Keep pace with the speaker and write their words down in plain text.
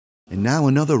And now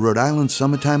another Rhode Island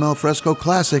summertime alfresco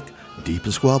classic, Di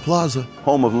Pasquale Plaza.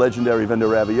 Home of legendary Venda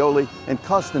ravioli and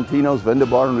Costantino's Venda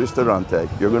Bar and Ristorante.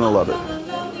 You're going to love it.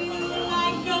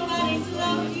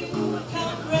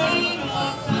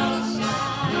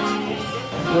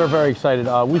 We're very excited.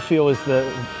 We feel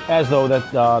as though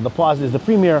that the Plaza is the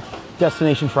premier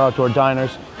destination for outdoor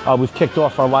diners. We've kicked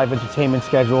off our live entertainment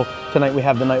schedule. Tonight we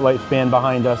have the Nightlife Band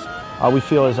behind us. We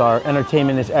feel as our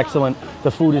entertainment is excellent,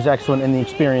 the food is excellent, and the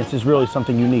experience is really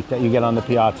something unique that you get on the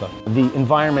piazza. The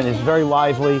environment is very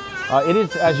lively. It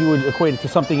is, as you would equate it to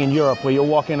something in Europe, where you're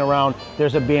walking around,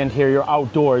 there's a band here, you're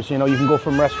outdoors, you know, you can go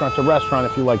from restaurant to restaurant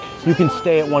if you like. You can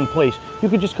stay at one place. You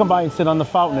could just come by and sit on the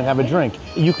fountain and have a drink.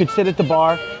 You could sit at the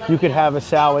bar, you could have a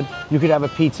salad, you could have a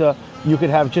pizza, you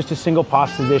could have just a single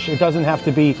pasta dish. It doesn't have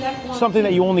to be something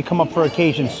that you only come up for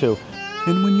occasions to.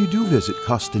 And when you do visit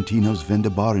Costantino's Venda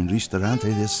Bar and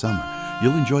Ristorante this summer,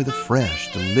 you'll enjoy the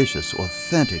fresh, delicious,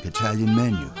 authentic Italian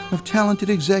menu of talented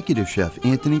executive chef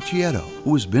Anthony Chietto,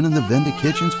 who has been in the Venda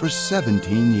kitchens for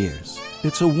 17 years.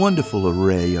 It's a wonderful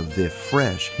array of their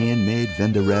fresh, handmade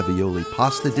Venda ravioli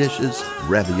pasta dishes,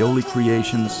 ravioli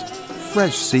creations,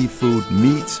 fresh seafood,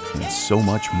 meats, and so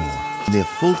much more. Their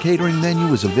full catering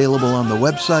menu is available on the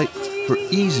website for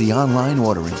easy online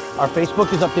ordering. Our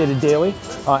Facebook is updated daily,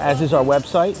 as is our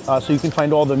website, so you can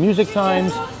find all the music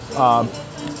times,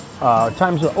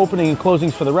 times of opening and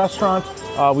closings for the restaurant.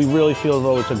 We really feel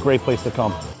though it's a great place to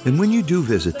come. And when you do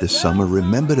visit this summer,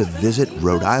 remember to visit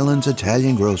Rhode Island's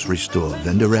Italian grocery store,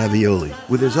 Venda Ravioli,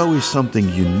 where there's always something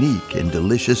unique and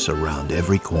delicious around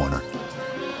every corner.